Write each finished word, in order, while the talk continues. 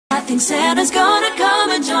think Santa's gonna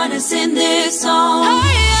come and join us in this song.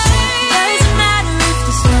 Doesn't matter if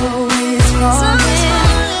the snow is falling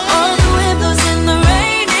or the wind blows and the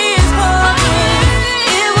rain is pouring.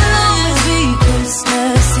 It will always be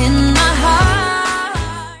Christmas in my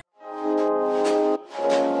heart.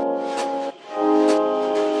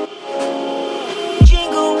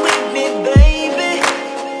 Jingle with me, baby.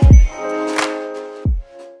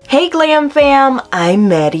 Hey Glam fam, I'm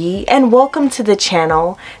Maddie and welcome to the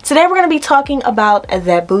channel. Today we're going to be talking about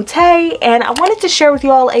that booty, and I wanted to share with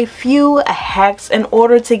you all a few hacks in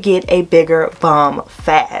order to get a bigger bum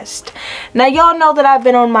fast. Now y'all know that I've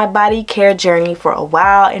been on my body care journey for a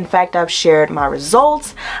while. In fact, I've shared my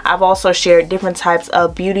results. I've also shared different types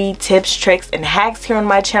of beauty tips, tricks, and hacks here on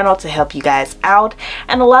my channel to help you guys out.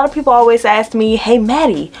 And a lot of people always ask me, hey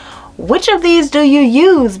Maddie, which of these do you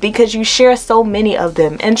use, because you share so many of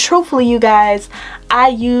them? And truthfully, you guys, I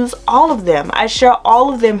use all of them. I share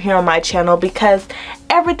all of them here on my channel because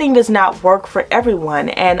everything does not work for everyone,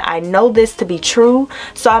 and I know this to be true,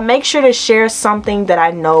 so I make sure to share something that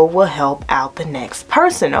I know will help out the next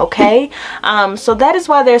person, okay? So that is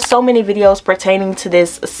why there's so many videos pertaining to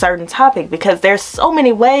this certain topic, because there's so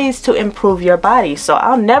many ways to improve your body. So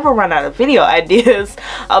I'll never run out of video ideas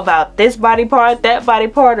about this body part, that body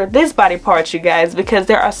part, or this body part, you guys, because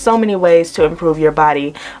there are so many ways to improve your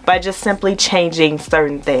body by just simply changing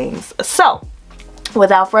certain things. So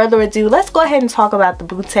without further ado, let's go ahead and talk about the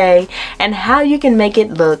booty and how you can make it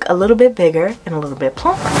look a little bit bigger and a little bit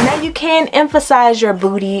plumper. Now, you can emphasize your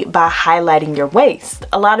booty by highlighting your waist.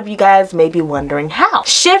 A lot of you guys may be wondering how.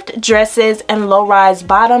 Shift dresses and low-rise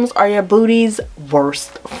bottoms are your booty's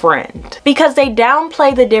worst friend because they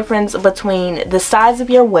downplay the difference between the size of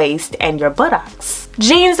your waist and your buttocks.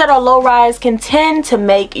 Jeans that are low-rise can tend to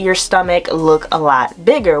make your stomach look a lot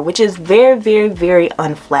bigger, which is very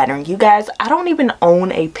unflattering. You guys, I don't even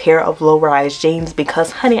own a pair of low-rise jeans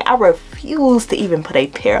because, honey, I refuse to even put a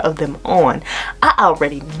pair of them on. I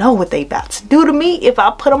already know what they about to do to me if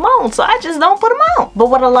I put them on, so I just don't put them on. But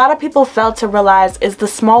what a lot of people fail to realize is the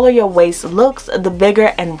smaller your waist looks, the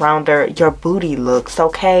bigger and rounder your booty looks,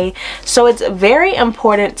 okay? So it's very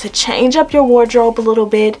important to change up your wardrobe a little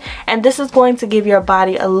bit, and this is going to give your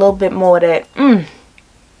body a little bit more of that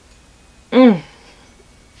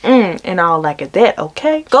and all like that,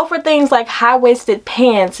 okay? Go for things like high-waisted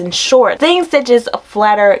pants and shorts, things that just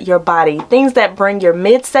flatter your body, things that bring your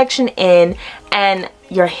midsection in and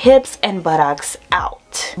your hips and buttocks out.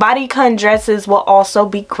 Bodycon dresses will also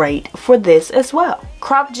be great for this as well.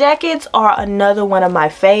 Crop jackets are another one of my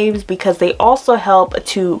faves because they also help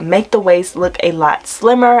to make the waist look a lot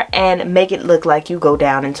slimmer and make it look like you go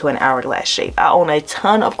down into an hourglass shape. I own a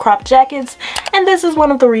ton of crop jackets, and this is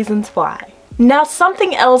one of the reasons why. Now,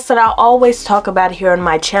 something else that I always talk about here on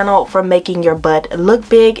my channel for making your butt look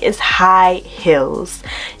big is high heels.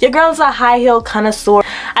 Your girl's a high heel connoisseur.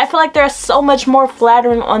 I feel like they're so much more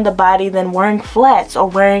flattering on the body than wearing flats or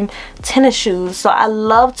wearing tennis shoes. So I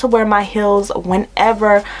love to wear my heels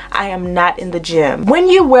whenever I am not in the gym. When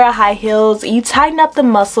you wear high heels, you tighten up the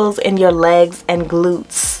muscles in your legs and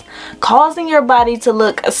glutes, causing your body to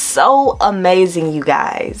look so amazing, you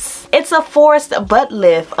guys. It's a forced butt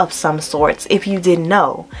lift of some sorts, if you didn't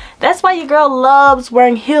know. That's why your girl loves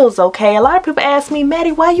wearing heels, okay? A lot of people ask me,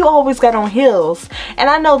 Maddie, why you always got on heels? And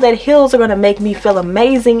I know that heels are gonna make me feel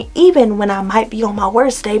amazing even when I might be on my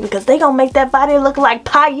worst day, because they gonna make that body look like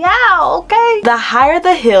payal, okay? The higher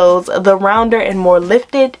the heels, the rounder and more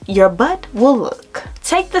lifted your butt will look.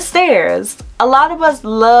 Take the stairs. A lot of us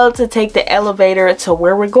love to take the elevator to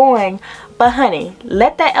where we're going, but honey,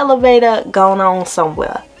 let that elevator go on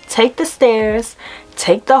somewhere. Take the stairs,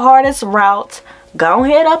 take the hardest route, go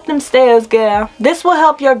ahead up them stairs, girl. This will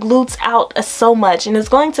help your glutes out so much, and it's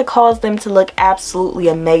going to cause them to look absolutely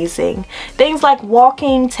amazing. Things like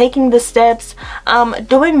walking, taking the steps,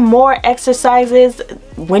 doing more exercises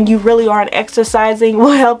when you really aren't exercising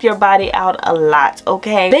will help your body out a lot,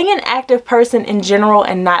 okay? Being an active person in general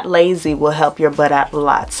and not lazy will help your butt out a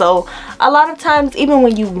lot. So a lot of times, even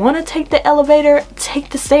when you want to take the elevator,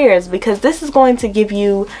 take the stairs, because this is going to give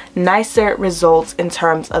you nicer results in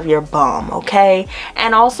terms of your bum, okay?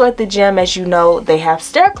 And also at the gym, as you know, they have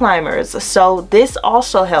stair climbers, so this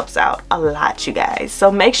also helps out a lot, you guys.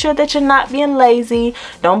 So make sure that you're not being lazy.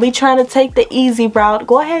 Don't be trying to take the easy route.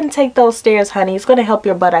 Go ahead and take those stairs, honey. It's going to help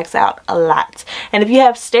your buttocks out a lot. And if you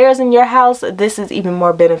have stairs in your house, this is even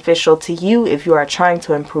more beneficial to you if you are trying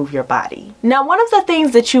to improve your body. Now, one of the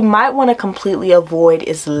things that you might want to completely avoid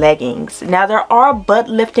is leggings. Now, there are butt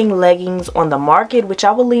lifting leggings on the market, which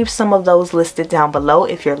I will leave some of those listed down below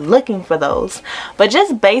if you're looking for those. but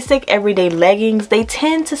just basic everyday leggings, they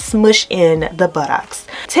tend to smush in the buttocks.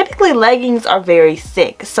 Typically leggings are very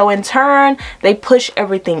thick, so in turn they push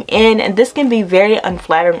everything in, and this can be very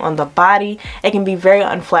unflattering on the body. It can be very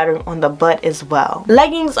unflattering on the butt as well.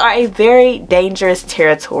 Leggings are a very dangerous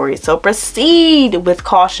territory, so proceed with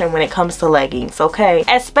caution when it comes to leggings, okay?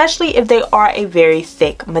 Especially if they are a very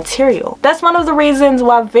thick material. That's one of the reasons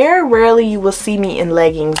why very rarely you will see me in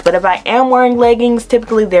leggings, but if I am wearing leggings,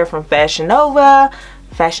 typically they're from Fashion Nova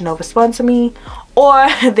sponsor me, or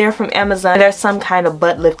they're from Amazon. There's some kind of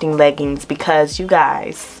butt lifting leggings, because you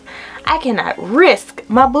guys, I cannot risk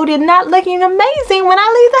my booty not looking amazing when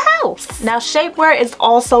I leave the house. Now, shapewear is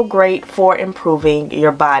also great for improving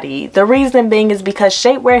your body. The reason being is because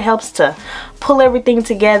shapewear helps to pull everything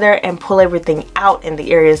together and pull everything out in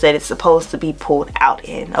the areas that it's supposed to be pulled out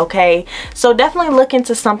in, okay? So definitely look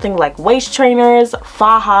into something like waist trainers,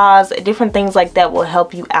 fajas, different things like that will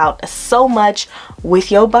help you out so much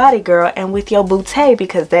with your body, girl, and with your booty,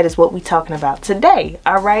 because that is what we're talking about today,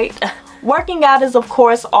 all right? Working out is of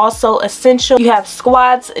course also essential. You have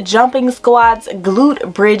squats, jumping squats,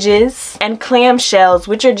 glute bridges, and clamshells,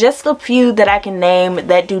 which are just a few that I can name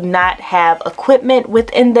that do not have equipment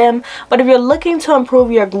within them. But if you're looking to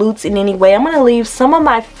improve your glutes in any way, I'm going to leave some of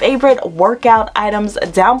my favorite workout items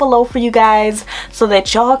down below for you guys so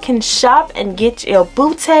that y'all can shop and get your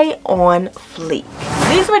booty on fleek.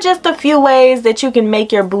 These were just a few ways that you can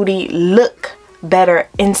make your booty look better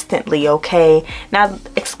instantly, okay? Now,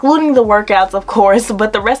 excluding the workouts of course,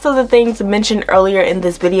 but the rest of the things mentioned earlier in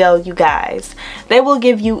this video, you guys, they will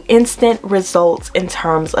give you instant results in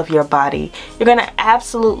terms of your body. You're gonna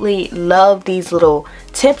absolutely love these little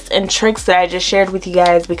tips and tricks that I just shared with you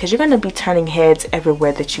guys, because you're gonna be turning heads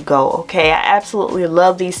everywhere that you go, okay? I absolutely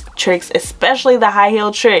love these tricks, especially the high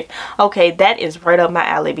heel trick. Okay, that is right up my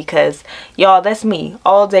alley, because y'all, that's me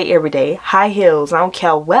all day every day. High heels, I don't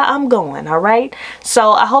care where I'm going, all right?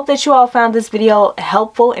 So I hope that you all found this video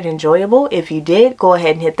helpful and enjoyable. If you did, go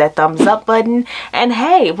ahead and hit that thumbs up button, and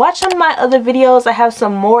hey, watch some of my other videos. I have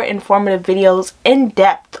some more informative videos in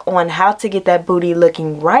depth on how to get that booty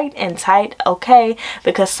looking right and tight, okay?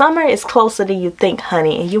 Because summer is closer than you think,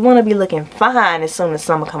 honey, and you want to be looking fine as soon as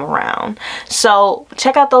summer come around. So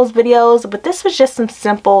check out those videos, but this was just some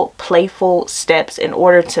simple, playful steps in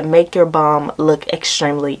order to make your bum look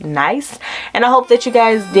extremely nice. And I hope that you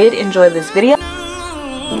guys did enjoy this video.